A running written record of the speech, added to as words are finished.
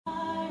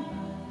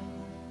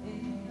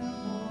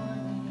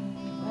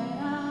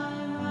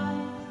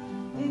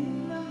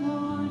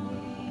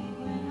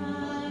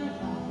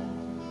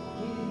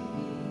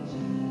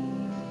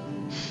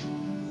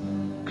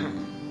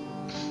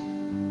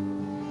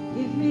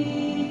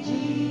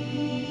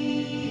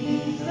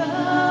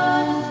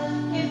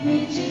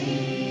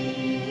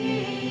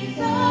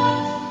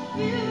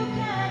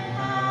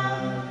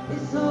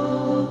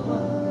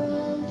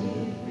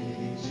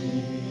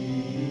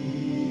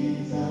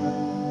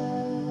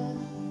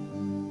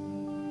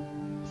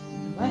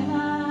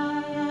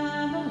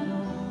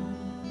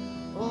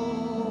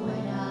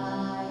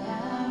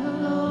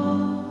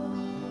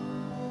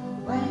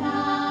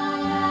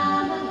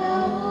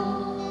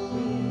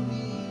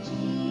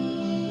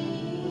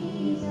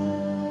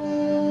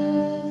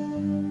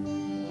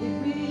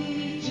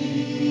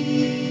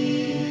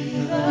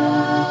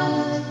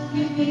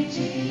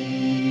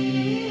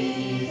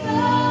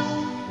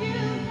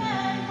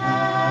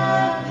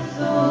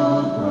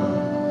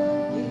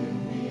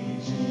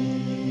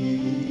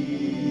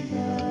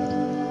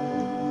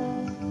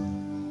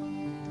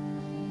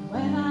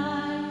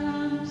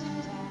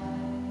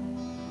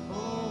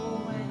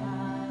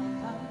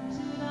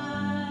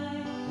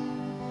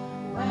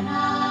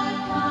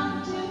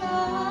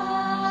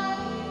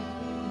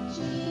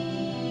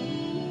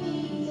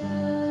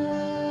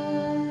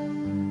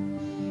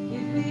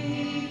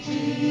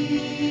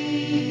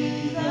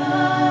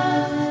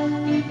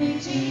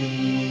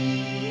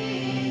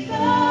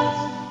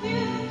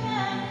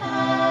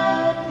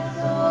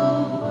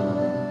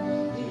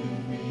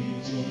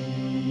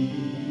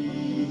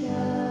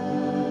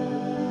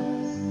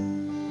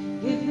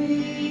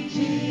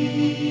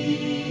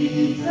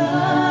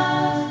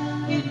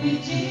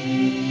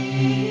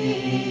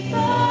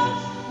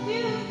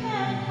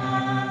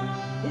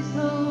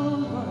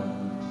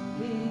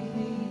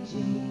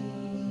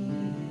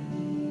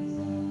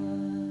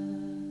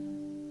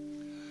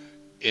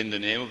In the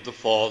name of the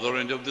Father,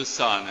 and of the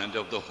Son, and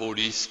of the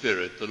Holy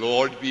Spirit, the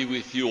Lord be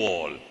with you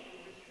all. I'd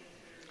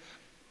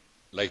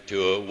like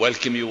to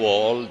welcome you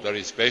all,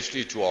 very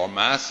especially to our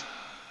Mass,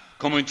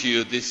 coming to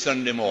you this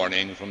Sunday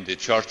morning from the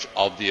Church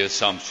of the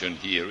Assumption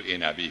here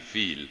in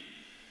Abbeyfield.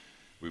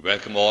 We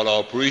welcome all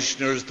our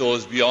parishioners,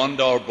 those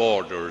beyond our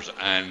borders,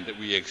 and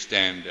we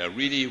extend a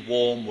really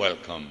warm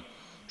welcome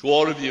to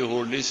all of you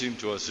who are listening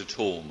to us at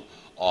home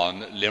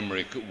on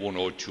Limerick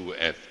 102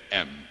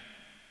 FM.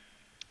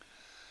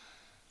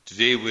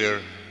 Today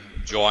we're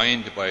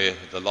joined by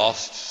the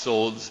lost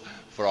souls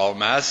for our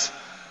Mass.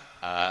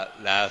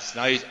 Last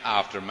night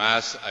after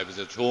Mass I was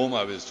at home,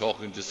 I was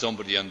talking to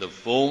somebody on the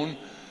phone.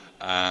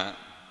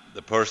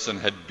 The person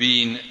had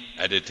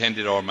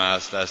attended our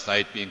Mass last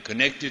night, being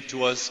connected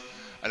to us,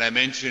 and I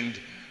mentioned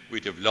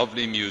we'd have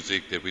lovely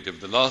music, that we'd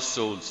have the lost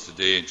souls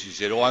today, and she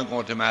said, "Oh, I'm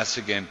going to Mass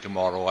again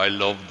tomorrow. I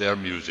love their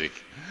music."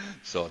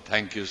 So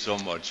thank you so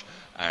much,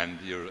 and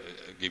you're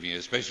giving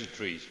a special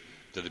treat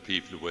to the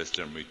people of West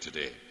Limerick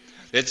today.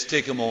 Let's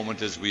take a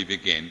moment as we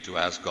begin to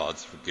ask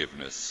God's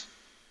forgiveness.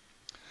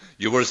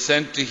 You were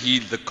sent to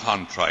heal the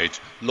contrite.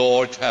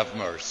 Lord, have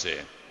mercy.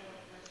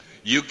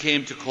 You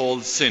came to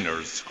call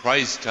sinners.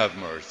 Christ, have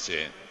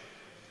mercy.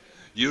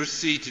 You're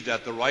seated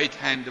at the right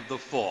hand of the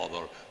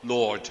Father.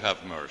 Lord,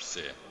 have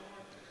mercy.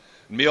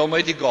 May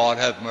Almighty God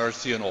have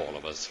mercy on all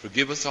of us,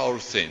 forgive us our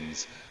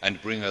sins,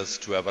 and bring us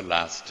to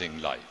everlasting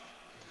life.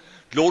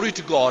 Glory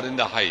to God in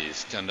the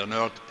highest, and on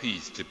earth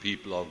peace to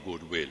people of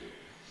good will.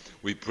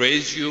 We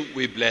praise you,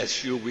 we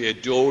bless you, we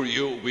adore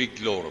you, we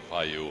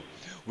glorify you.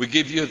 We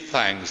give you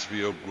thanks for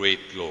your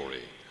great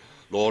glory.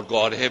 Lord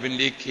God,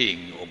 heavenly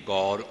King, O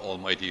God,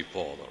 almighty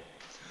Father.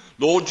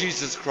 Lord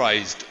Jesus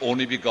Christ,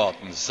 only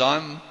begotten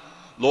Son,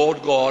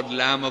 Lord God,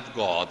 Lamb of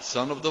God,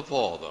 Son of the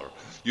Father,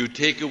 you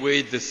take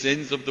away the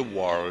sins of the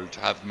world,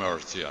 have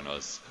mercy on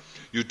us.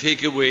 You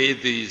take away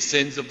the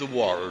sins of the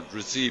world,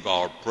 receive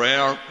our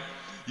prayer.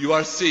 You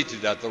are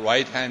seated at the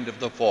right hand of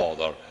the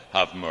Father,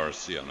 have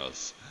mercy on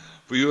us.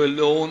 For you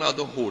alone are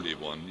the Holy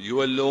One,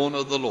 you alone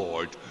are the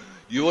Lord,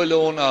 you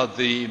alone are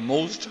the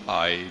Most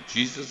High,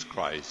 Jesus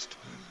Christ,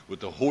 with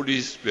the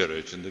Holy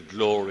Spirit and the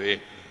glory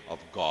of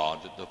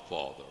God the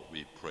Father,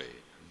 we pray.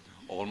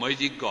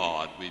 Almighty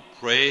God, we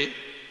pray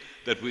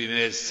that we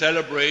may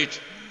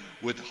celebrate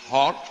with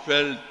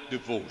heartfelt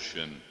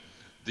devotion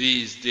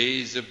these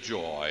days of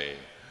joy,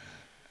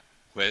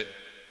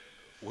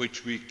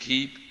 which we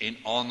keep in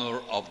honour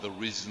of the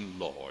risen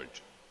Lord,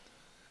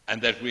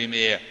 and that we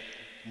may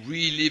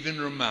relive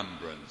in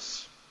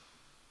remembrance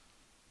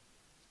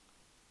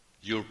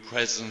your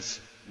presence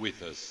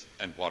with us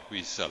and what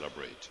we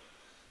celebrate.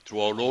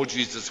 Through our Lord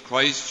Jesus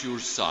Christ, your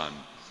Son,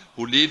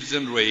 who lives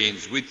and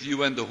reigns with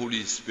you and the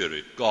Holy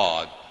Spirit,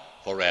 God,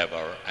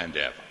 forever and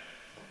ever.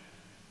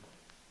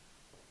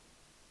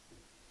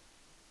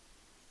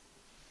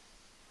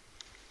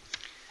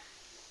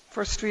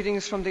 First reading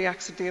is from the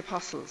Acts of the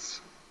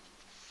Apostles.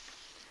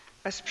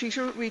 As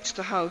Peter reached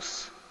the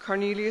house,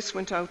 Cornelius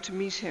went out to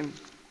meet him,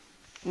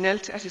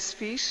 knelt at his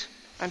feet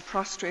and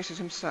prostrated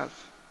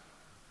himself.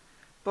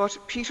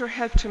 But Peter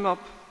helped him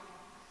up.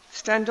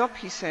 "Stand up,"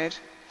 he said.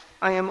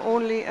 "I am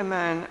only a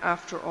man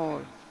after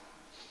all."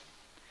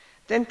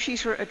 Then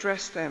Peter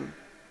addressed them.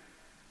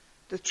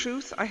 "The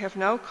truth I have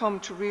now come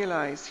to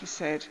realize," he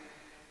said,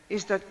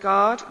 "is that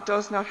God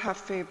does not have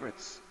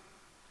favorites.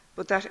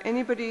 but that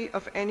anybody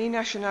of any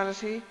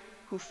nationality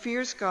who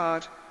fears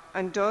God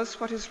and does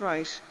what is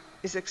right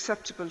is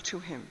acceptable to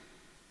him.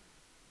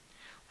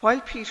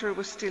 While Peter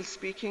was still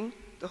speaking,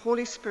 the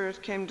Holy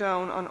Spirit came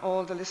down on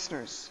all the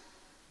listeners.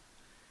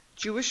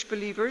 Jewish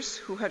believers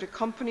who had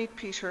accompanied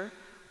Peter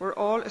were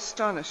all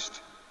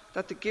astonished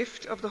that the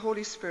gift of the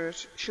Holy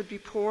Spirit should be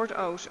poured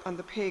out on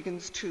the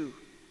pagans too,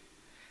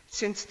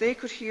 since they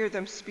could hear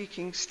them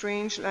speaking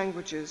strange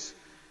languages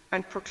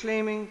and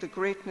proclaiming the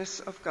greatness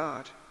of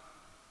God.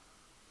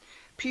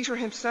 Peter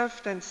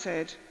himself then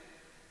said,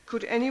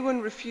 "Could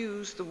anyone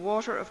refuse the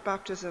water of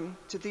baptism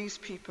to these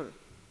people?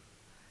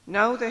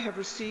 Now they have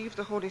received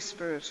the Holy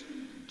Spirit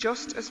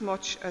just as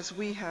much as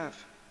we have."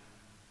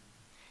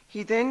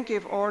 He then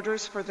gave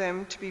orders for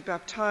them to be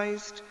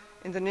baptized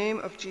in the name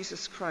of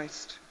Jesus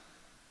Christ.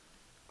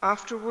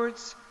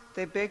 Afterwards,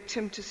 they begged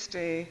him to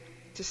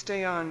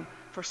stay on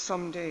for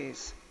some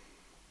days.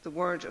 The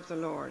word of the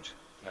Lord.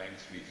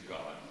 Thanks be to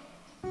God.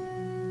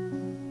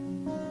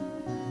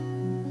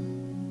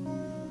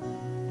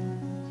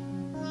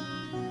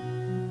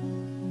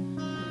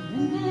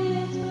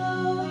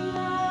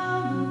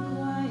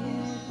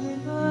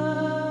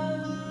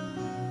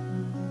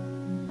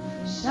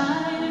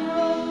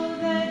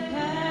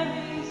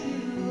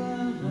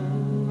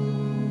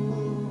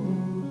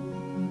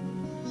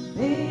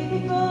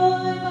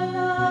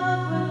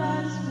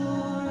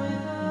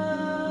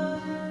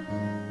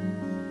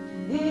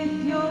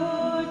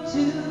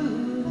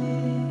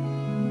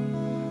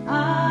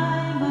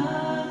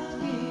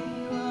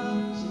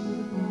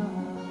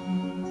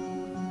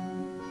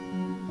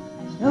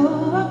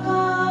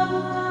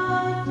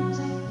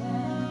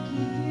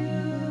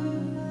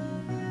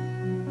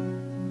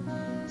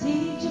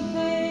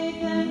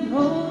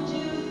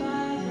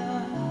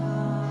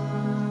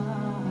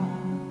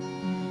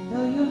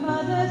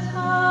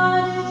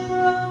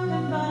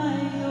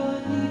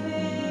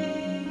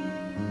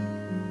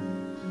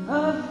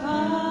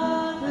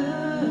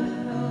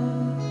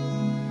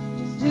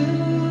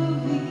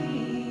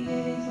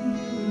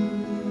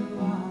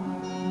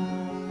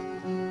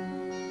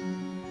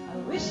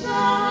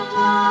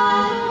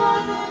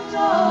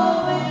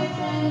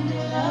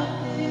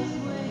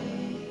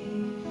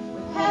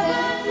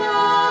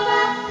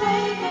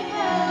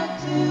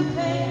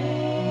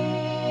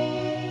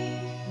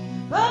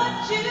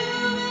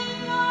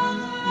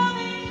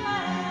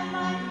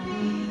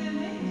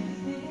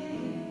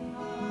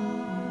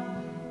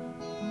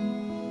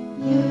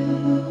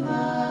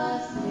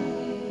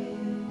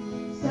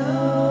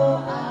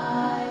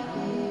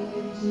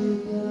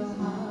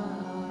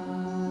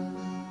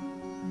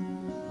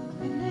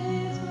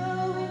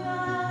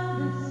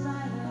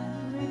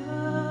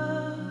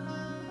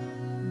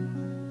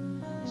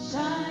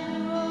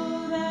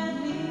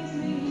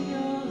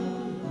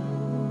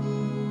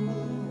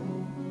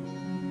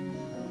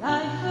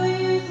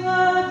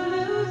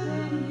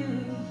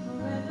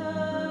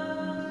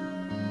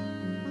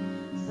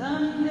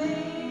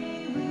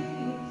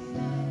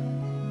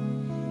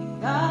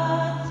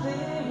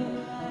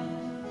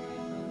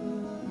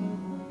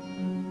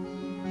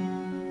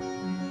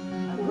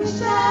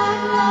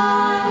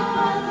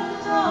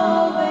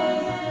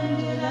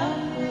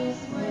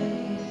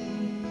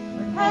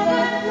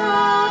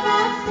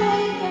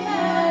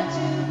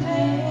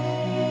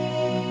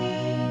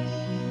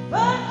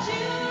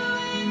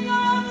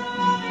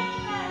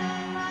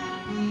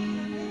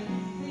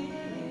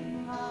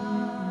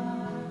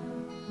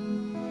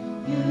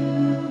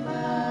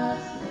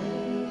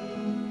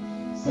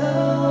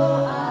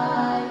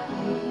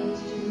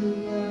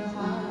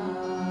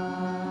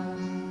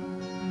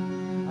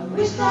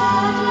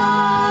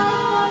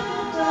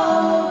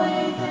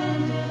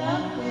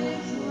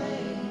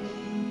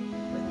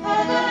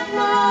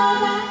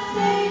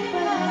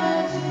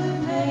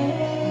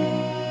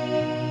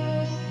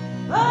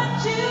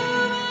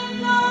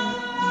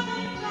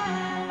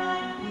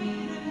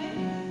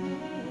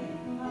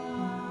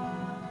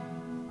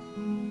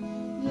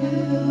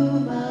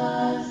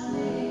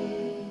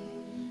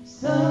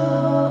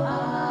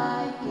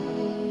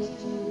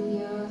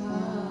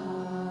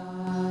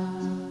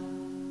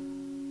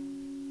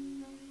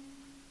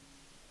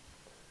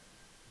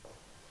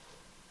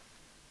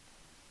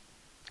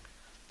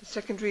 The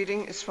second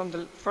reading is from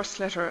the first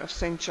letter of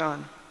St.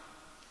 John.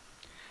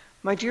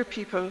 My dear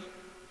people,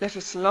 let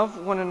us love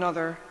one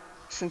another,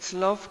 since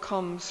love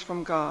comes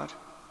from God.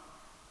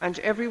 And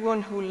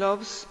everyone who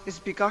loves is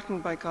begotten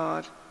by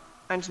God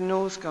and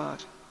knows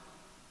God.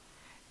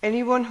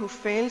 Anyone who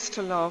fails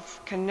to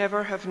love can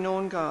never have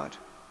known God,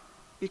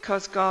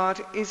 because God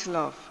is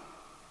love.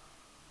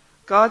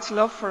 God's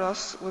love for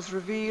us was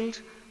revealed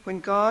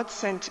when God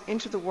sent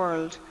into the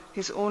world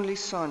his only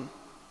Son,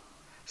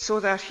 so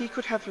that he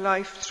could have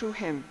life through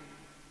him.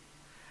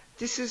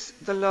 This is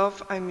the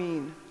love I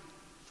mean,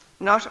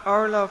 not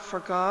our love for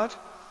God,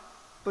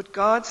 but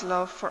God's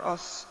love for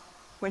us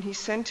when he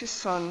sent his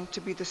Son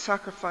to be the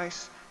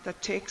sacrifice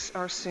that takes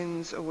our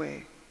sins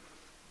away.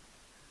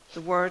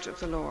 The word of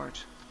the Lord.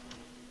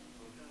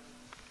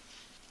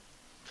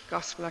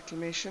 Gospel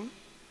acclamation.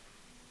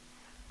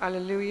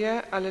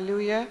 Alleluia,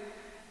 alleluia.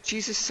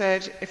 Jesus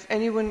said, if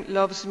anyone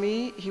loves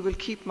me, he will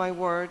keep my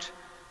word,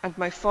 and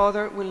my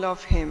Father will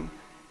love him,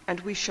 and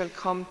we shall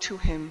come to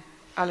him.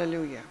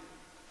 Alleluia.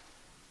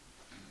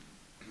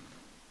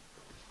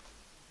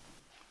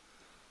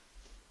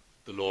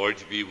 The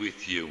Lord be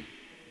with you.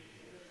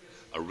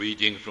 A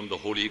reading from the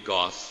Holy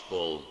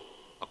Gospel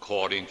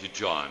according to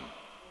John.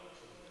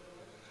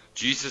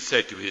 Jesus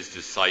said to his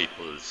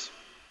disciples,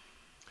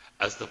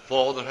 as the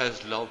Father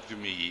has loved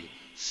me,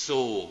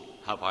 so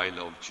have I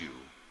loved you.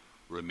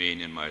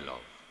 Remain in my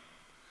love.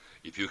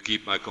 If you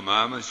keep my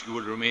commandments, you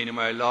will remain in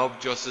my love,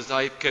 just as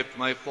I've kept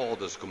my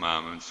Father's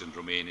commandments and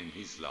remain in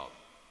his love.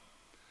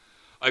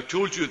 I've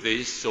told you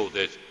this so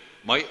that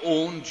my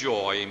own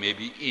joy may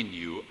be in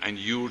you and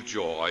your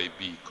joy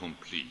be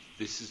complete.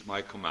 This is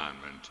my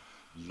commandment.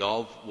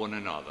 Love one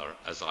another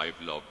as I've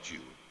loved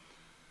you.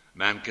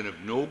 Man can have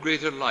no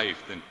greater love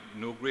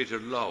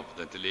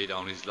than to lay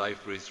down his life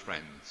for his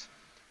friends.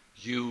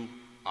 You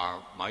are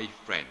my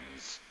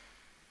friends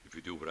if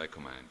you do what I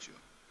command you.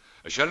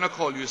 I shall not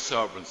call you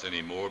servants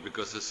anymore,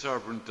 because a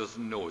servant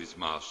doesn't know his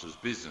master's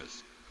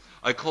business.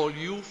 I call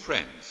you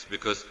friends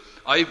because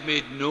I've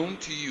made known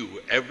to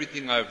you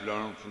everything I've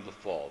learned from the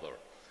Father.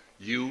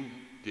 You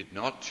did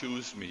not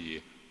choose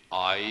me,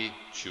 I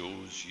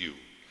chose you.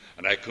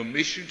 And I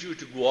commissioned you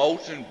to go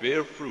out and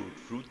bear fruit,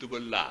 fruit that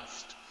will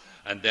last.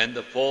 And then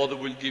the Father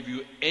will give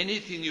you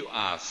anything you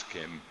ask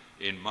him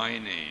in my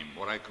name.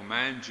 What I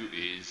command you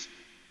is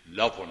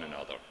love one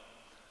another.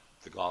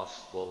 The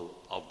Gospel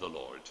of the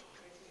Lord.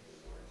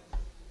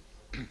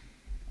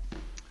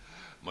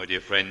 My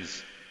dear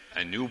friends,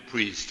 a new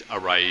priest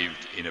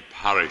arrived in a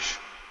parish,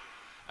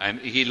 and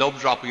he loved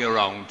dropping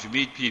around to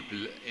meet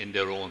people in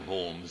their own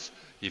homes.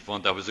 He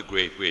found that was a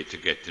great way to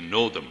get to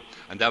know them.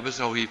 And that was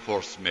how he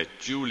first met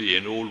Julie,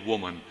 an old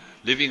woman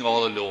living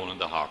all alone in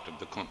the heart of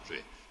the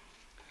country.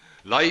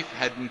 Life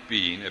hadn't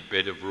been a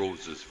bed of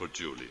roses for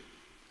Julie.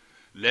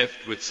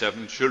 Left with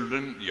 7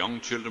 children,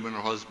 young children when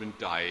her husband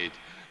died,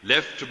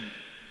 left to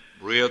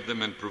rear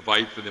them and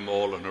provide for them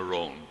all on her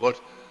own. But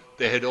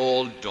they had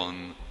all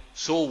done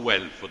so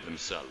well for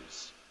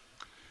themselves.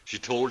 She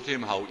told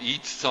him how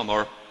each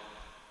summer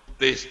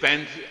they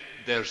spent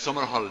their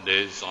summer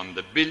holidays on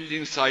the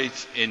building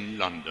sites in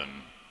London.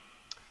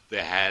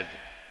 They had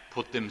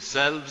put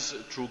themselves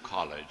through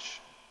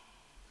college.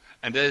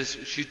 And as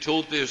she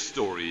told their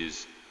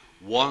stories,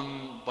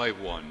 one by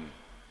one,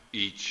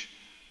 each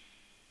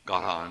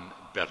got on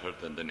better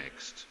than the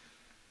next.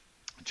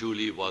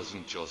 Julie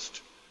wasn't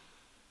just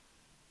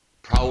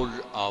proud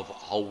of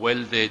how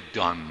well they'd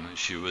done,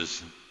 she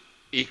was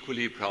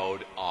equally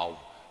proud of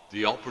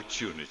the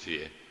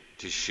opportunity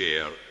to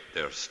share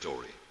their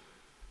story.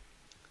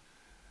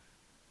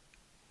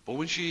 But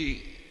when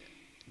she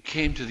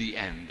came to the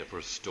end of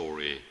her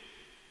story,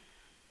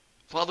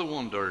 Father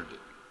wondered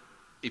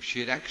if she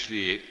had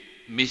actually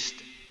missed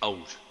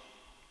out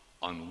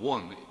on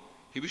one.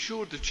 He was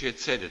sure that she had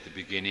said at the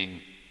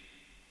beginning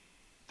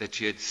that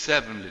she had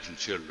 7 little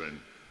children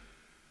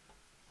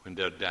when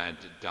their dad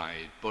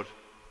died, but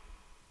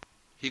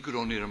he could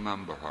only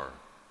remember her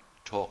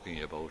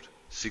talking about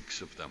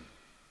 6 of them.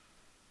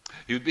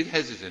 He would be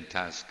hesitant to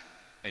ask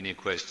any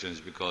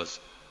questions, because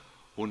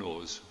who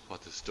knows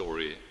what the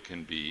story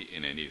can be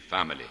in any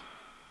family.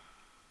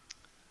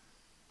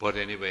 But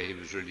anyway, he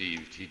was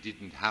relieved he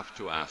didn't have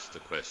to ask the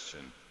question.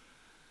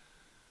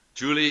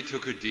 Julie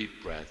took a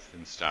deep breath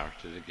and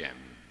started again.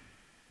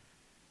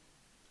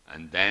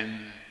 And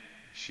then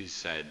she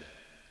said,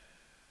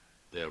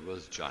 there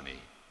was Johnny.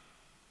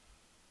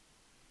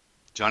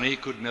 Johnny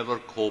could never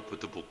cope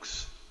with the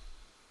books.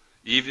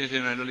 Even at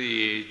an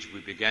early age,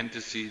 we began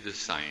to see the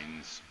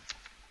signs.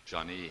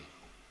 Johnny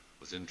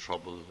was in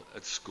trouble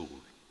at school.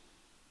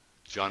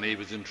 Johnny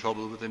was in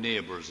trouble with the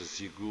neighbours as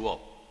he grew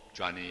up.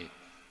 Johnny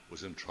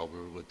was in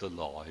trouble with the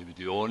law. He was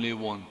the only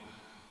one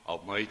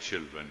of my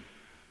children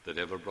that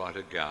ever brought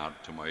a guard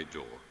to my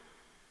door.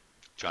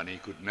 Johnny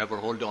could never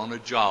hold on a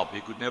job.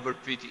 He could never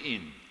fit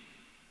in.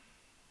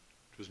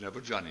 It was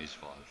never Johnny's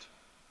fault.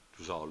 It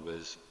was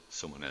always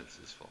someone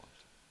else's fault.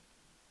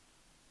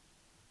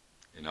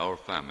 In our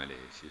family,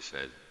 she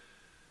said,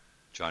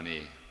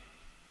 Johnny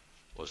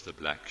was the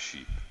black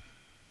sheep.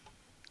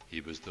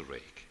 He was the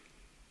rake.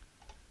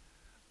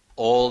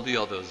 All the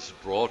others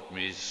brought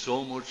me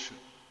so much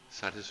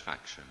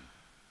satisfaction.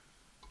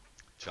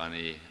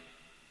 Johnny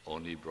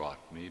only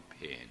brought me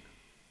pain.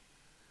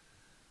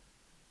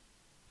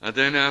 And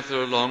then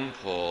after a long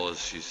pause,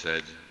 she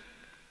said,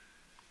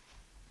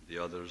 the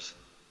others,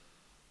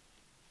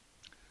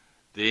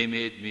 they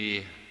made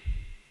me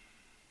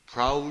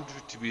proud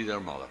to be their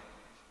mother.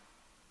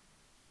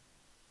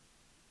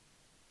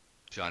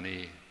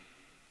 Johnny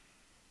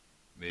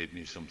made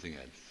me something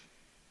else.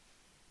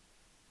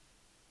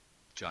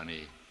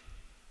 Johnny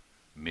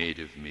made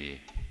of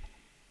me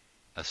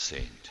a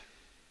saint.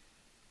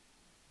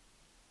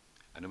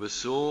 And it was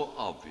so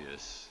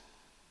obvious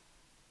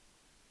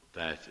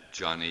that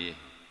Johnny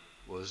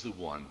was the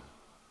one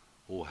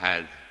who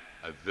had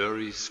a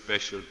very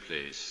special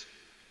place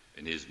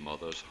in his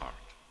mother's heart.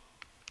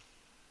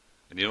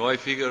 And I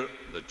figure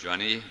that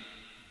Johnny,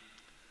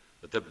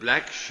 that the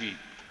black sheep,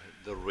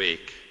 the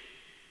rake,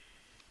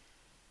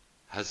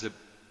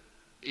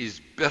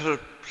 is better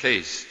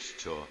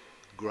placed to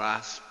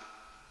grasp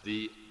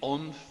the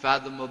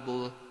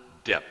unfathomable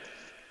depth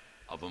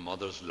of a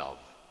mother's love.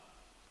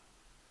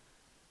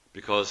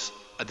 Because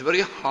at the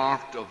very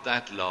heart of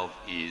that love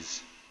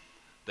is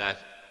that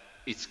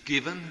it's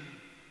given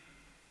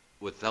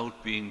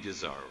without being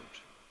deserved.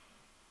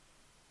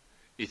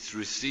 It's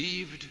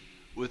received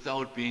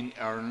without being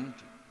earned,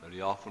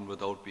 very often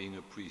without being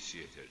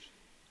appreciated.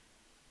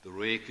 The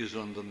rake is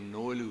under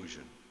no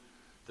illusion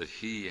that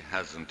he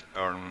hasn't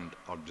earned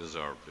or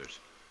deserved it,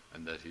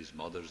 and that his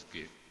mother's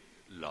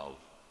love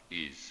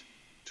is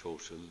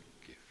total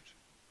gift.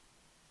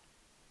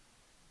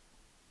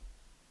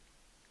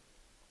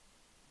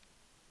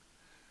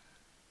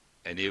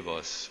 Any of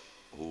us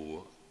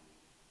who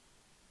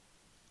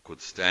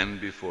could stand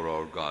before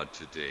our God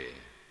today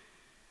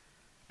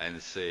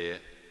and say,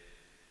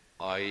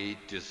 I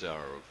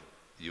deserve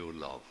your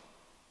love.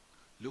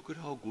 Look at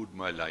how good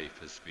my life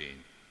has been.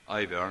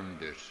 I've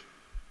earned it.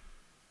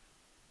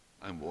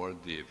 I'm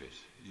worthy of it.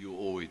 You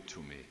owe it to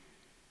me.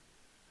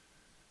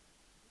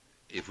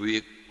 If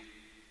we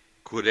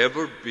could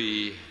ever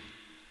be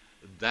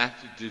that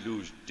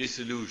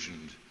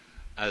disillusioned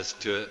as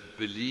to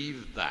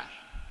believe that,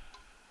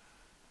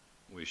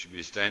 we should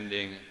be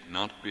standing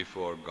not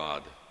before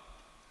God,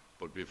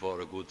 but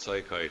before a good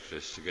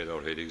psychiatrist to get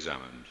our head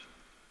examined.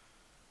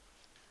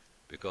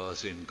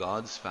 Because in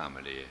God's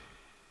family,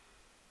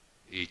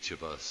 each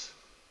of us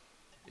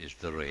is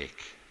the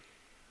rake,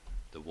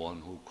 the one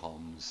who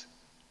comes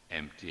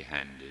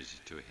empty-handed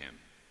to him.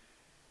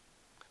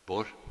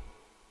 But,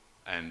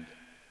 and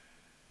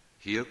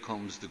here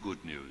comes the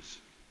good news,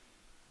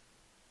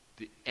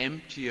 the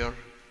emptier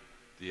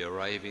the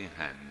arriving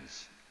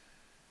hands,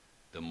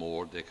 the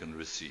more they can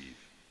receive.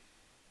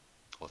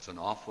 What's an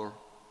offer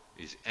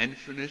is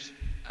infinite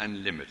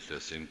and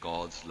limitless in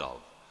God's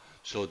love.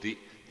 So the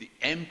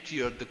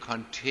emptier the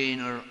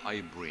container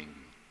I bring,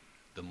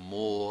 the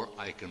more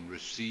I can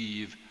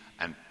receive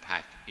and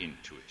pack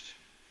into it.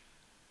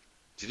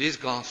 Today's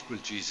gospel,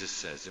 Jesus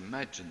says,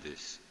 imagine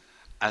this,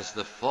 as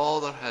the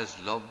Father has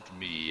loved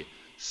me,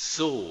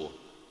 so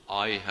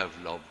I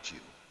have loved you.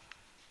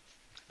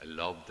 A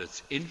love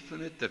that's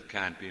infinite, that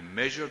can't be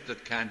measured,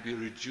 that can't be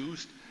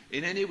reduced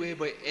in any way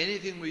by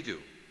anything we do.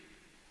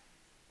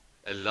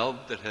 A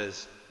love that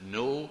has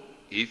no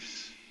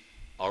ifs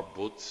or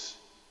buts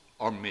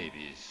or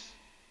maybes.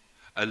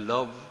 A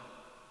love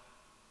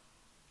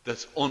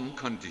that's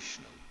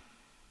unconditional.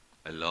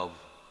 A love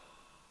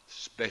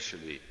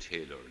specially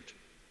tailored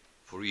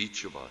for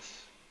each of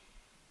us.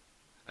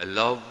 A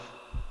love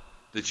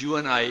that you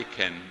and I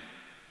can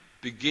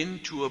begin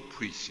to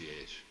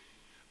appreciate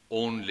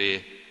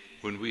only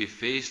when we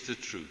face the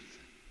truth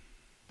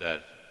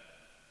that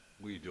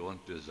we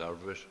don't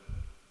deserve it,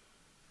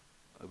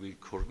 we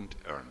couldn't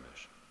earn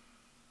it.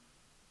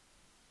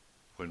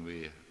 When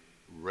we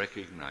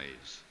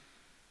recognize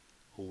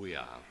who we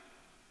are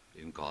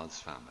in God's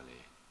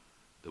family,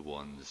 the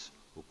ones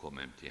who come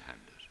empty-handed.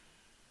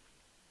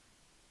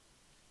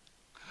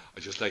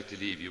 I'd just like to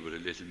leave you with a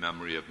little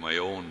memory of my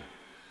own.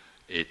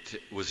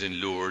 It was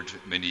in Lourdes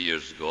many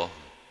years ago,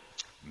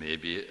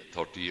 maybe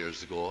 30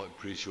 years ago. I'm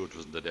pretty sure it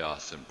was in the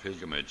Diocesan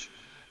pilgrimage,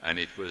 and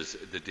it was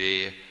the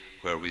day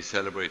where we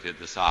celebrated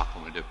the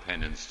sacrament of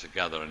penance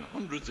together, and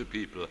hundreds of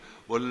people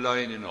were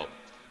lining up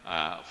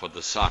for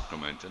the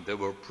sacrament, and there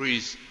were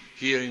priests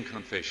hearing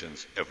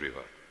confessions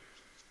everywhere.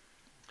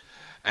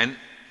 And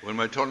when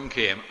my turn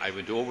came, I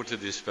went over to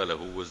this fellow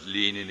who was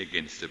leaning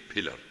against a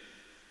pillar,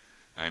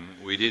 and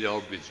we did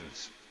our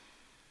business.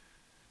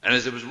 And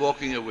as I was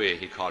walking away,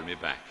 he called me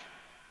back.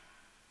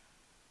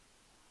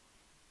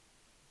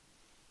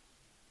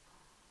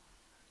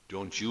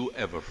 Don't you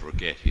ever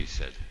forget, he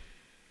said,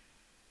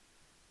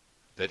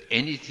 that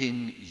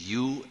anything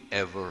you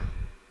ever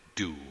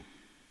do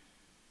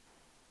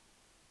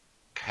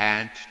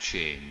can't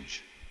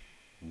change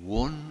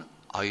one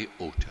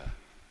iota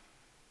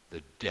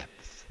the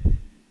depth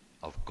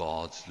of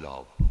God's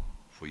love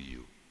for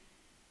you.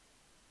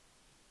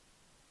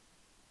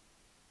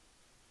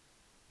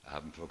 I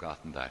haven't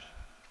forgotten that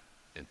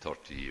in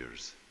 30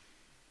 years.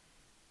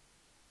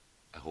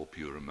 I hope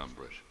you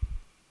remember it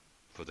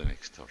for the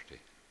next 30.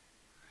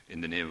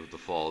 In the name of the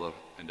Father,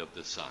 and of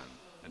the Son,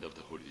 and of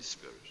the Holy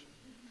Spirit.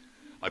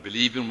 I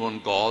believe in one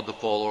God, the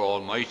Father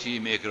Almighty,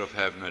 maker of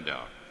heaven and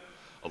earth,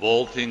 of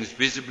all things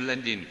visible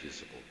and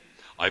invisible.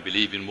 I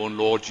believe in one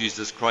Lord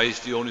Jesus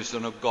Christ, the only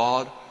Son of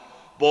God,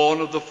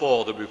 born of the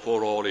Father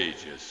before all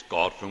ages,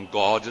 God from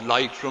God,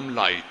 light from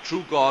light,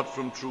 true God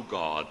from true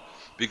God,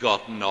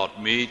 begotten,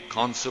 not made,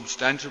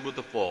 consubstantial with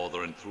the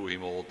Father, and through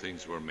him all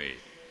things were made.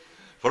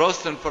 For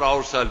us and for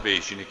our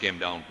salvation he came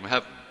down from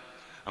heaven,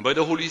 and by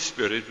the Holy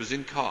Spirit was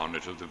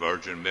incarnate of the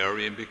Virgin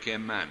Mary and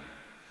became man.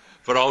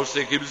 For our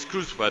sake he was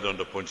crucified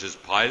under Pontius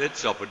Pilate,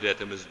 suffered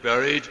death and was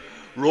buried,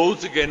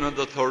 rose again on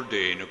the third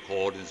day in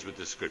accordance with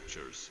the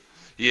Scriptures.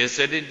 He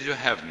ascended into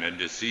heaven and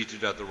is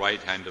seated at the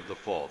right hand of the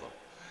Father.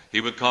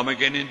 He will come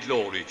again in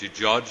glory to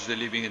judge the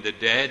living and the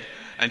dead,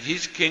 and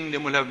his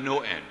kingdom will have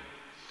no end.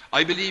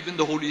 I believe in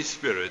the Holy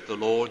Spirit, the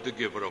Lord, the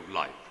giver of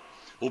life,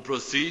 who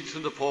proceeds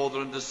from the Father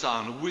and the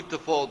Son, who with the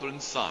Father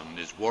and Son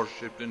is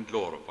worshipped and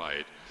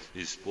glorified,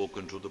 is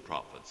spoken to the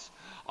prophets.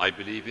 I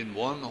believe in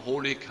one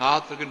holy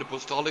Catholic and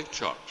Apostolic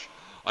Church.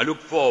 I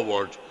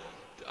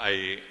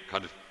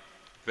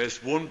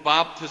confess one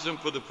baptism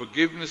for the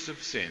forgiveness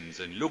of sins,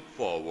 and look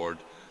forward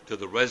to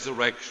the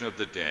resurrection of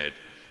the dead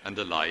and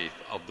the life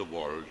of the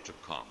world to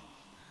come.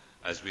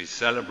 As we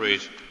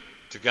celebrate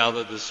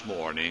together this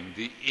morning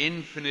the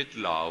infinite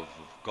love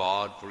of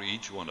God for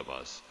each one of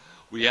us,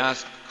 we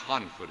ask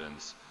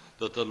confidence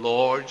that the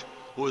Lord,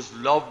 who has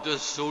loved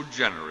us so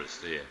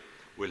generously,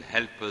 will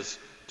help us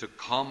to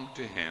come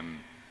to him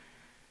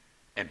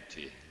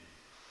empty,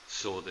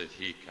 so that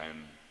he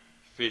can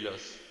fill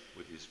us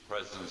with his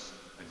presence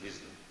and his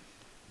love.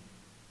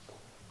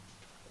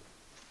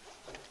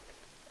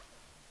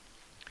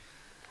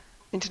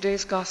 In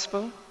today's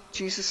Gospel,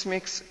 Jesus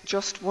makes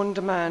just one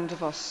demand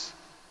of us,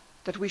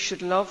 that we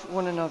should love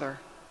one another.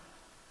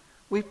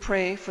 We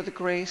pray for the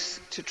grace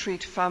to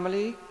treat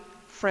family,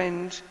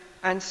 friend,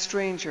 and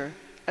stranger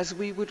as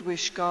we would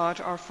wish God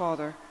our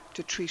Father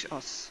to treat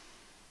us.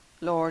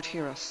 Lord,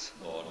 hear us.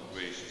 Lord,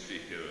 graciously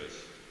hear us.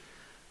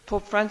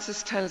 Pope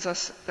Francis tells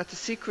us that the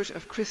secret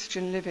of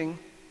Christian living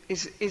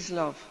is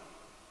love.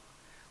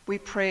 We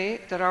pray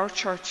that our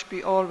church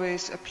be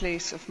always a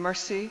place of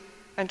mercy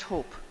and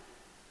hope,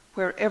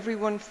 where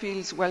everyone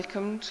feels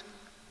welcomed,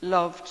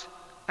 loved,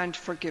 and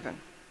forgiven.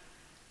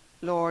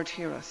 Lord,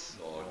 hear us.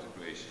 Lord,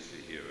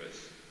 graciously hear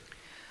us.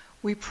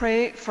 We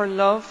pray for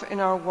love in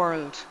our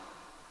world,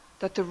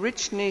 that the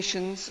rich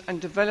nations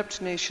and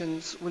developed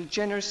nations will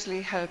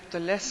generously help the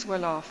less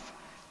well-off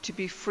to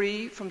be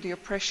free from the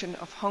oppression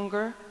of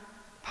hunger,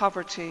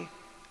 poverty,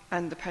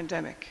 and the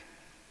pandemic.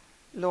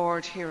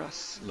 Lord, hear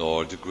us.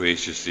 Lord,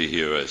 graciously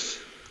hear us.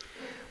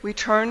 We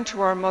turn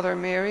to our Mother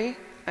Mary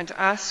and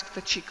ask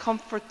that she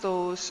comfort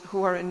those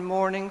who are in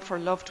mourning for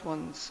loved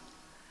ones,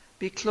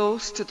 be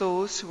close to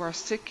those who are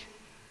sick,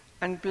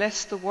 and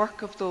bless the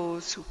work of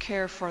those who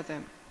care for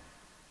them.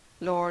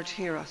 Lord,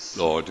 hear us.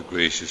 Lord,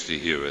 graciously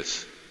hear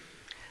us.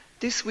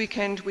 This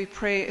weekend we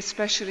pray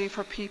especially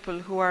for people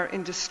who are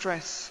in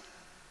distress,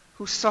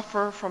 who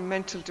suffer from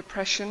mental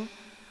depression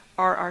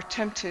or are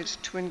tempted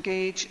to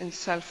engage in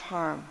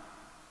self-harm,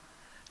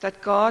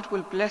 that God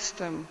will bless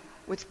them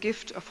with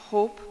gift of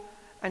hope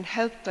and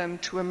help them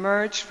to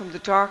emerge from the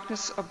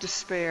darkness of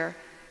despair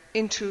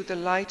into the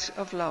light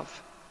of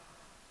love.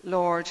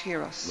 Lord,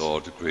 hear us.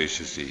 Lord,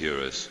 graciously hear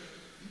us.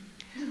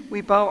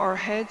 We bow our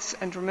heads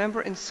and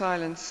remember in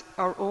silence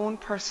our own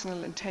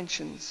personal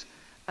intentions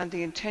and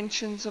the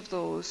intentions of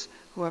those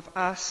who have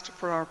asked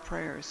for our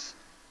prayers.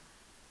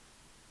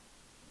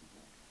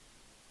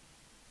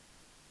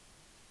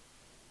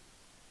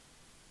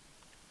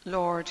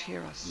 Lord,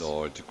 hear us.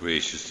 Lord,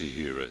 graciously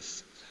hear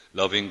us.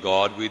 Loving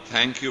God, we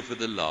thank you for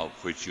the love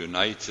which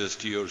unites us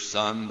to your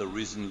Son, the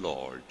risen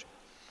Lord.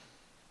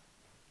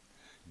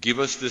 Give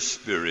us the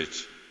Spirit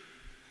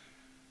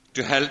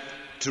to help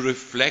to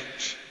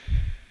reflect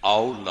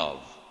our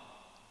love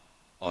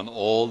on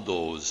all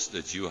those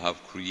that you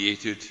have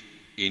created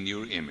in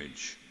your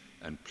image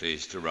and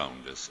placed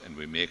around us. And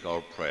we make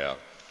our prayer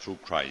through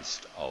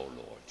Christ our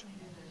Lord.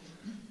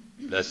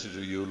 Blessed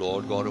are you,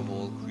 Lord God of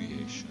all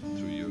creation.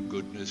 Through your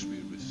goodness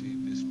we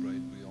receive this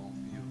bread. We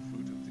offer you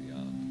fruit of the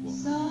earth. Walk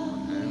with our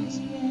hands.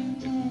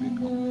 If we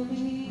become close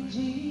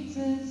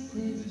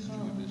to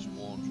this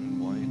water and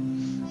wine,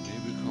 may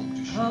we come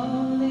to share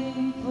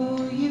Calling for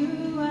you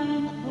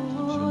and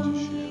for to me.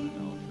 share in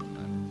our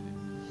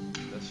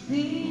humanity. Blessed are The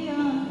you,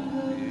 Lord God of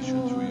all creation.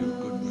 Through your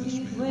goodness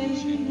we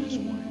receive this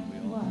wine. We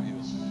offer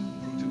you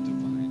fruit of the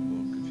vine,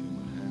 work of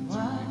human hands.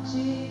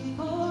 watching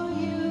for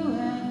you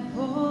and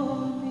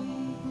for me.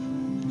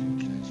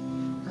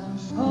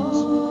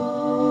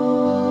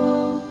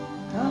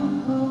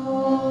 Come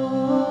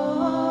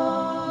home,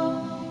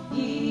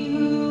 ye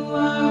who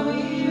are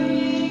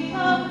weary,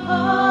 come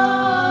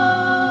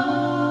home.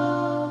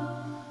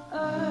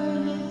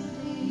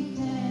 Earnestly,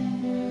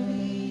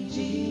 tenderly,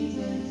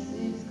 Jesus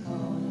is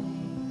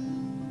calling,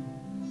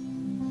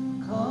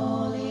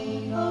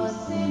 calling all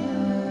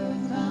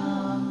sinners,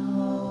 come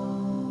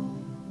home.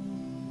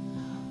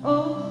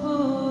 Oh,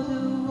 for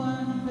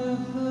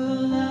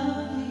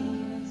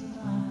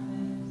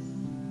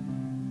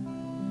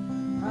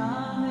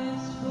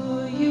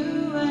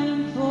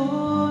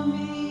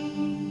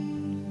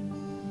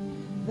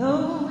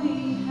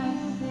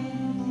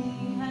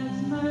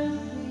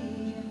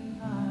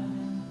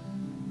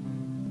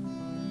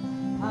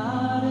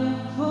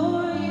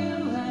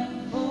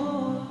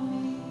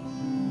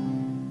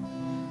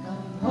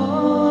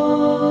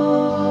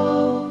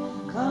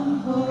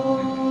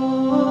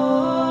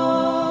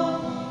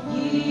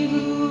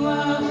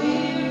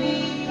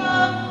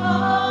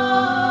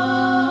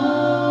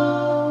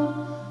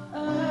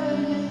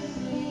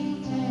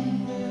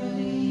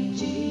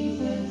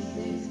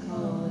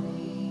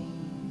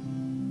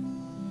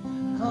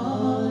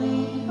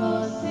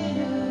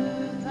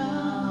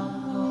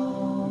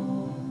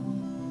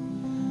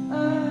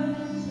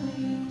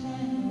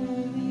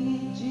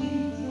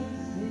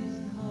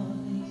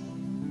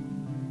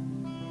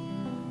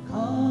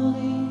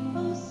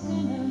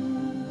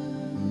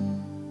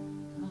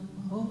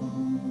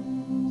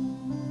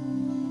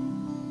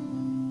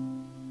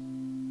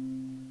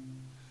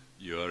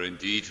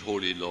indeed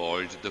holy,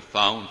 Lord, the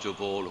fount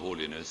of all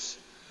holiness.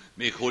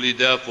 Make holy,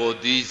 therefore,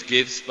 these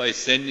gifts by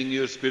sending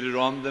your Spirit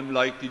on them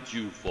like the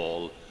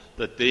dewfall,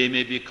 that they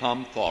may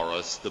become for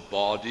us the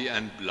body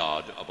and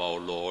blood of our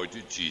Lord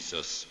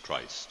Jesus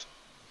Christ.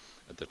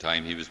 At the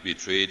time he was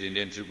betrayed and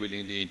entered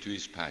willingly into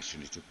his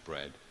passion, he took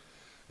bread,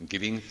 and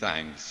giving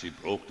thanks, he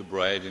broke the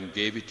bread and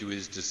gave it to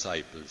his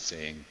disciples,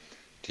 saying,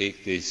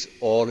 "Take this,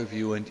 all of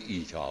you, and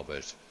eat of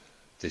it.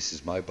 This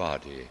is my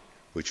body,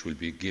 which will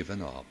be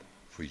given up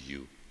for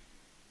you."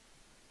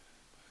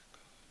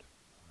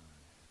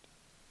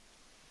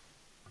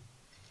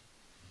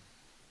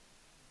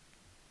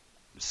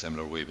 In a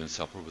similar way, when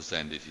supper was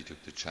ended, he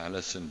took the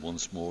chalice, and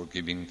once more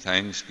giving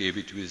thanks, gave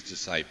it to his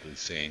disciples,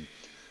 saying,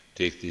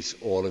 "Take this,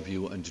 all of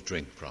you, and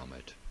drink from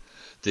it.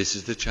 This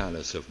is the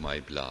chalice of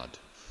my blood,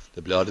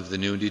 the blood of the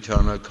new and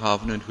eternal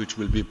covenant, which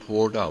will be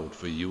poured out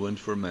for you and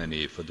for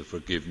many for the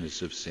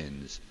forgiveness of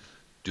sins.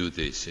 Do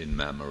this in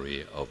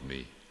memory of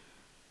me."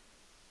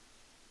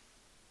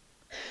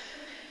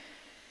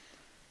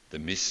 The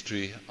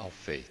mystery of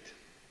faith.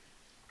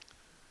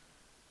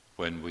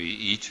 When we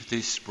eat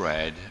this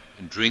bread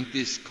and drink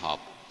this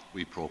cup,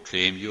 we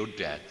proclaim your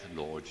death,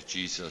 Lord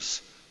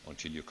Jesus,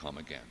 until you come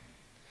again.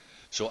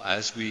 So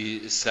as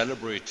we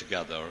celebrate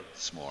together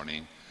this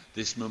morning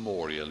this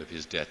memorial of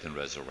his death and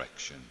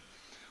resurrection,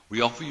 we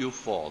offer you,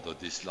 Father,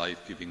 this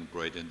life-giving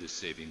bread and this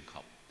saving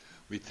cup.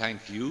 We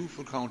thank you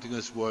for counting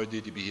us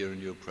worthy to be here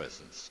in your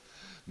presence.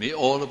 May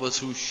all of us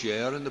who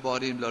share in the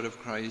body and blood of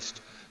Christ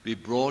be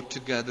brought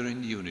together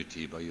in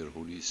unity by your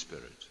Holy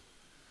Spirit.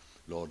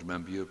 Lord,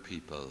 remember your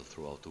people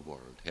throughout the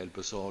world. Help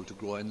us all to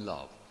grow in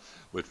love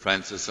with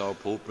Francis, our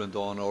Pope, and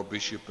Don, our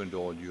Bishop, and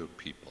all your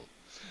people.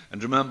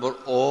 And remember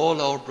all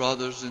our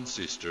brothers and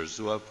sisters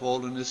who have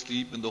fallen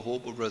asleep in the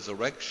hope of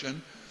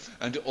resurrection,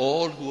 and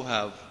all who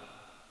have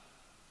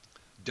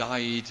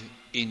died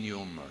in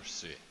your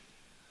mercy.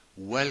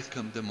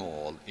 Welcome them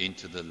all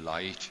into the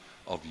light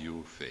of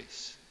your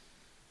face.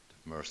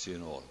 Have mercy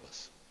on all of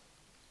us.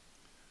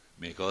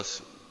 Make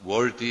us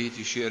worthy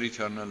to share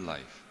eternal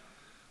life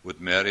with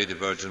Mary, the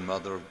Virgin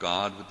Mother of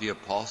God, with the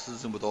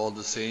apostles, and with all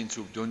the saints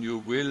who have done your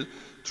will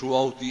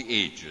throughout the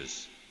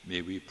ages.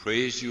 May we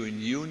praise you in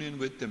union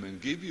with them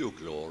and give you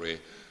glory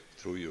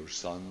through your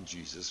Son,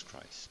 Jesus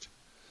Christ.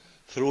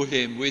 Through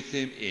him, with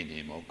him, in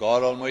him, O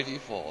God Almighty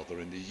Father,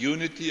 in the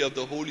unity of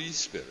the Holy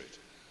Spirit,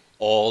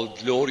 all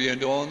glory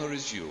and honour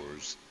is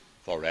yours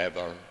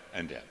forever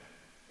and ever.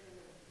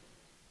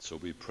 So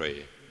we pray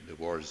in the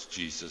words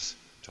Jesus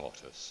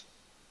taught us.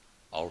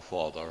 Our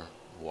Father,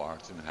 who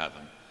art in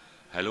heaven,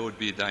 hallowed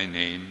be thy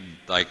name,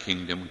 thy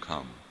kingdom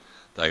come,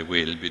 thy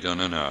will be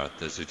done on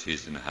earth as it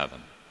is in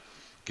heaven.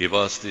 Give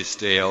us this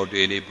day our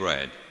daily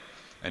bread,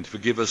 and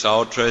forgive us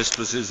our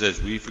trespasses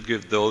as we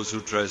forgive those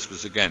who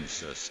trespass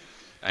against us.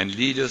 And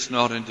lead us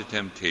not into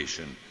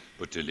temptation,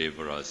 but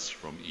deliver us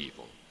from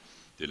evil.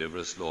 Deliver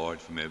us,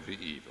 Lord, from every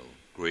evil.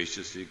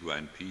 Graciously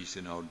grant peace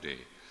in our day.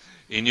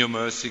 In your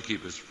mercy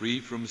keep us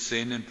free from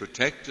sin and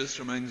protect us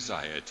from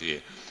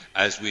anxiety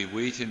as we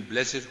wait in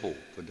blessed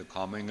hope for the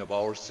coming of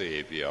our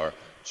Saviour,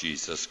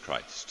 Jesus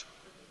Christ.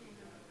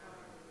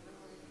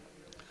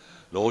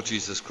 Lord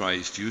Jesus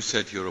Christ, you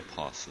said to your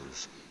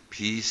apostles,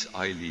 "Peace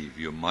I leave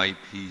you, my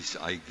peace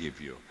I give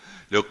you.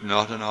 Look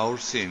not on our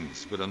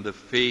sins, but on the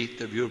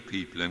faith of your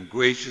people, and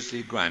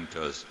graciously grant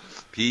us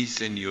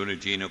peace and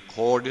unity in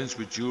accordance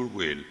with your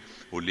will,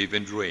 who live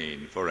and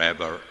reign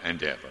forever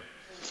and ever."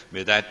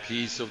 May that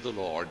peace of the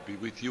Lord be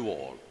with you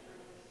all.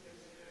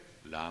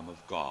 Lamb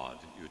of God,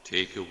 you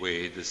take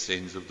away the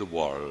sins of the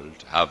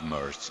world, have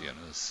mercy on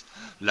us.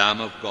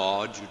 Lamb of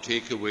God, you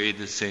take away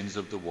the sins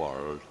of the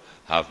world,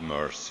 have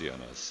mercy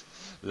on us.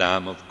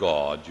 Lamb of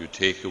God, you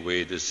take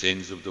away the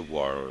sins of the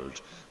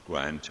world,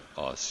 grant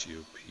us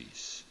your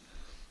peace.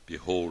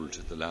 Behold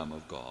the Lamb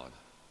of God.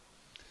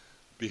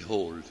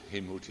 Behold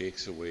him who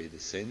takes away the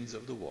sins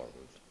of the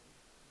world.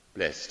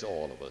 Blessed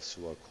all of us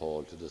who are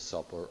called to the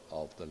supper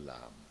of the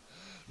Lamb.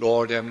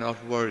 Lord, I am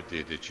not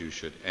worthy that you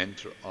should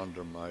enter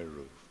under my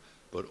roof,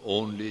 but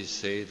only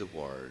say the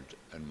word,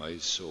 and my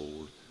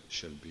soul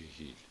shall be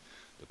healed.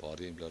 The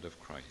body and blood of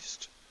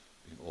Christ,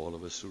 bring all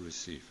of us who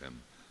receive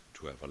him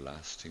to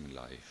everlasting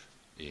life.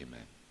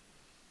 Amen.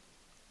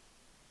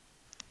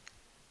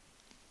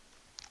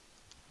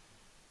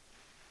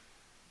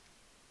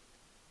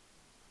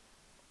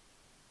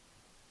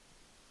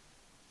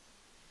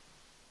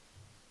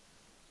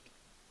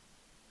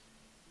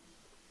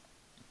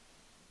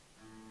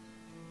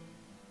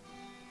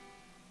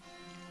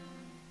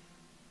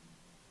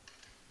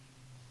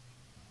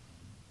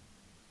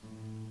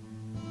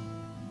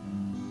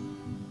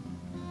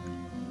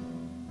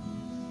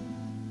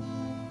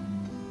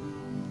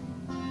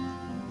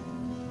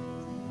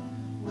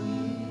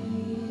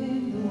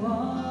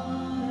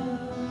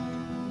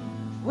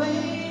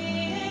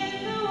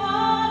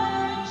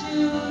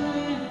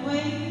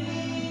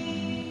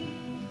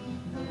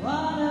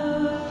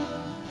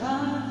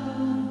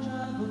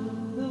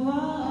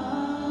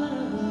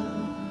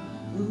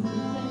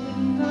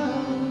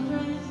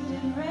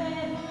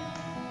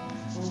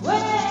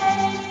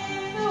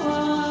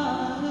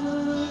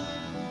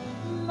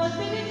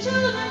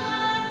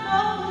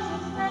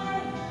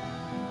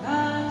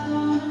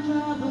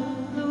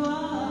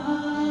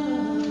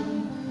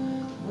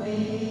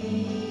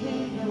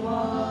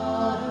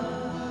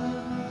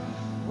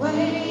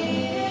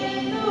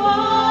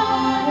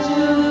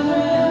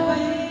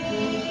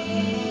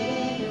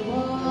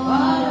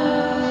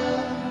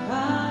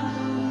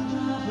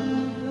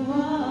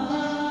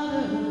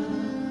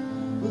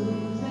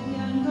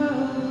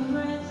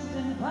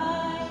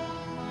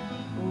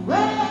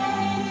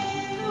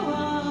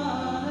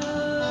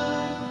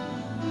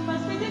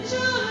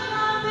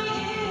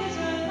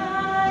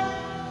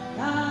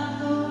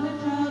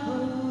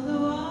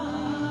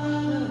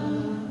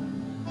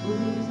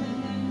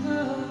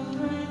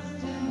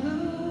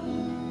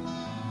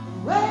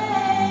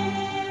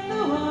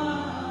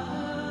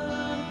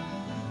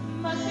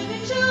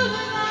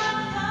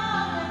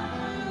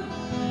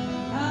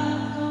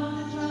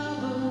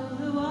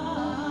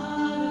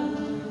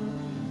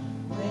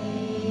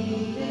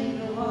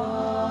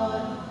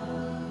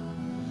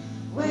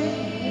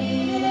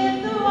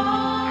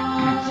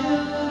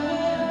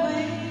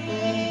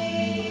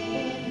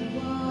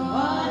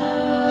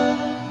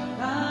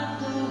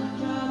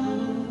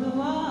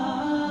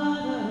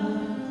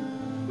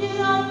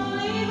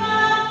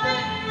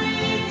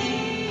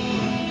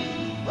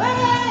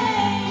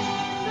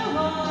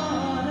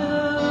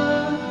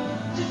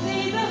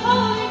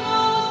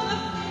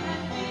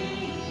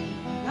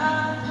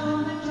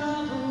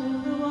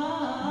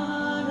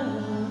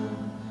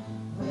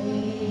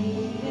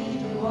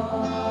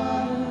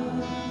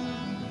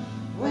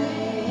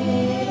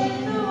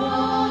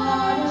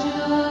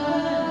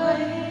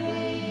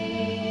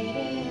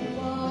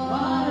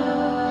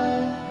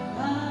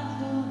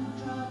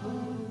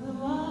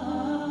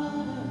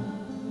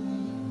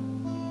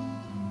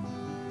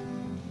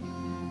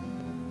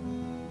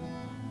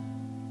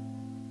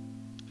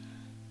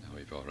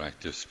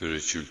 act of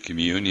spiritual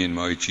communion,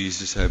 my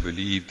Jesus, I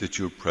believe that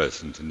you're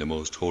present in the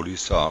most holy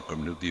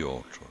sacrament of the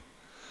altar.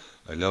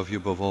 I love you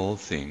above all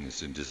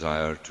things and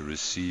desire to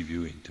receive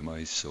you into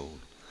my soul.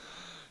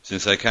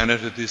 Since I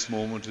cannot at this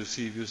moment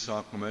receive you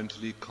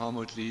sacramentally,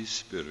 come at least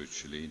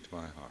spiritually into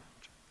my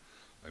heart.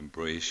 I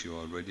embrace you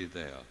already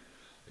there.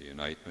 I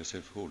unite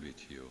myself wholly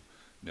to you.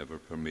 Never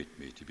permit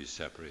me to be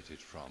separated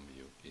from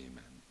you.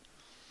 Amen.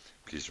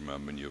 Please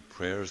remember in your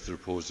prayers the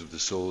repose of the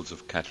souls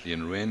of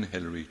Kathleen Wren,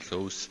 Hilary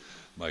Close,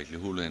 Michael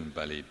Hula and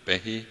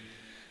Ballybehy,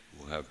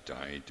 who have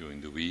died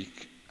during the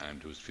week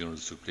and whose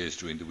funerals took place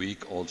during the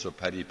week. Also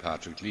Paddy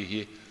Patrick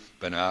Leahy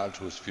Bernard,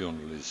 whose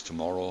funeral is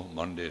tomorrow,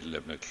 Monday at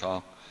 11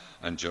 o'clock,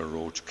 and Ger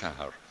Roach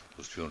Cahar,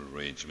 whose funeral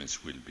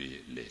arrangements will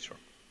be later.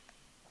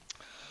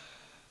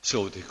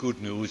 So the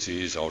good news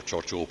is our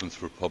church opens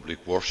for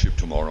public worship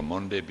tomorrow,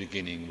 Monday,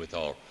 beginning with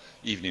our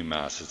evening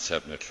mass at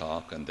 7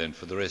 o'clock, and then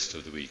for the rest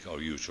of the week our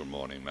usual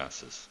morning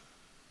masses.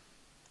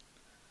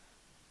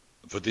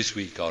 For this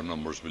week our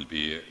numbers will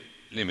be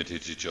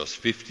limited to just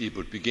 50,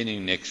 but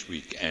beginning next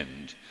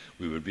weekend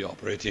we will be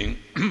operating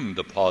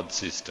the pod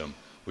system,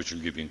 which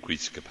will give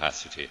increased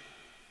capacity.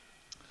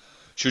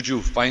 Should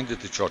you find that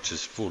the church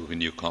is full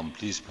when you come,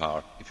 please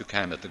park, if you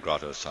can, at the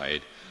grotto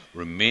side.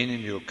 Remain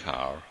in your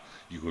car.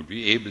 You will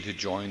be able to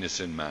join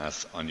us in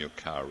Mass on your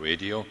car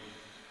radio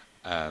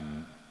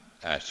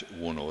at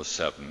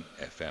 107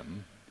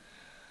 FM.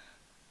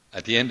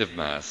 At the end of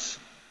Mass,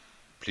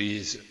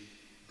 please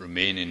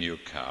remain in your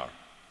car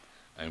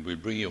and we'll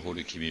bring you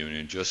Holy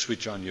Communion. Just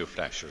switch on your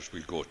flashers.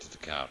 We'll go to the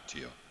car to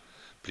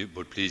you.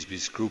 But please be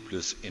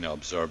scrupulous in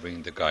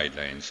observing the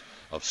guidelines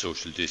of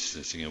social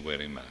distancing and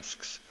wearing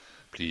masks.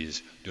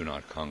 Please do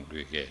not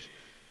congregate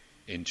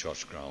in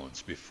church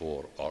grounds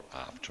before or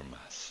after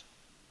Mass.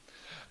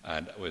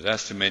 And I was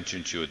asked to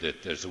mention to you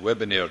that there's a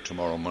webinar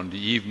tomorrow, Monday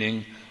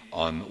evening,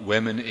 on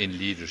women in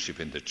leadership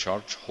in the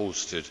church,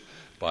 hosted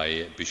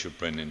by Bishop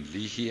Brendan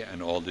Leahy,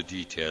 and all the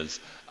details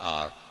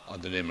are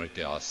on the Limerick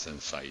Diocesan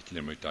site,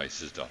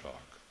 limerickdiocese.org.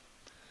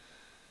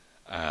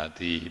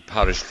 The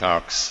parish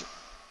clerk's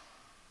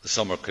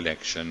summer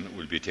collection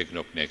will be taken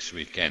up next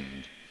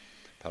weekend.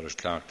 Parish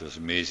clerk does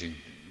amazing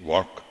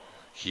work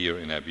here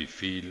in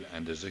Abbeyfield,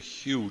 and there's a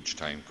huge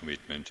time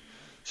commitment,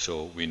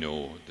 so we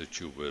know that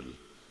you will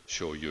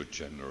show your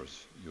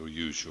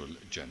usual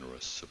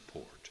generous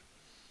support.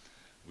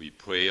 We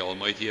pray,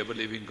 Almighty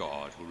ever-living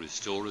God, who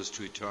restore us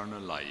to eternal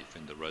life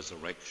in the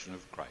resurrection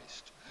of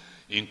Christ,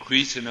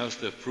 increase in us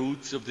the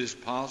fruits of this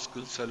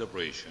Paschal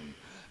celebration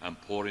and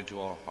pour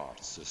into our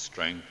hearts the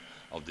strength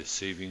of the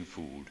saving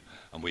food.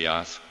 And we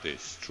ask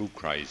this through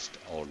Christ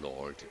our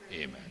Lord.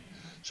 Amen.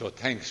 So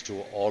thanks to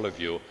all of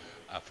you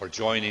for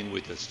joining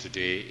with us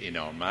today in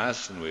our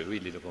Mass, and we're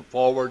really looking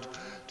forward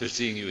to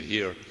seeing you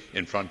here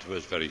in front of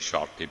us very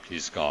shortly,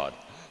 please God.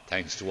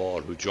 Thanks to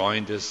all who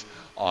joined us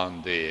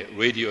on the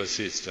radio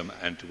system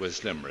and to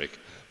West Limerick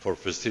for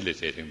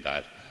facilitating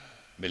that.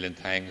 Million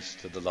thanks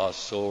to the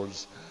lost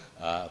souls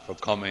for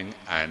coming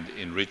and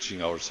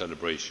enriching our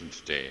celebration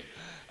today,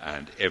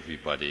 and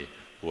everybody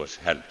who has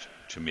helped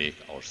to make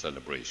our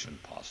celebration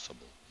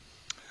possible.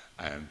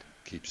 And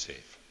keep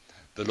safe.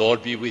 The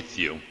Lord be with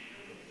you.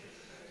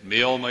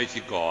 May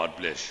Almighty God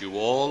bless you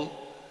all,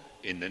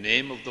 in the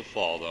name of the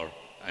Father,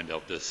 and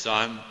of the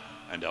Son,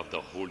 and of the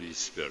Holy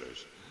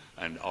Spirit.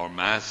 And our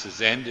Mass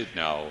is ended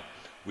now.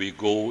 We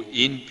go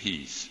in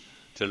peace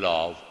to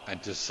love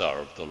and to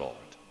serve the Lord.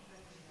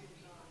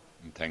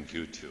 And thank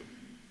you too.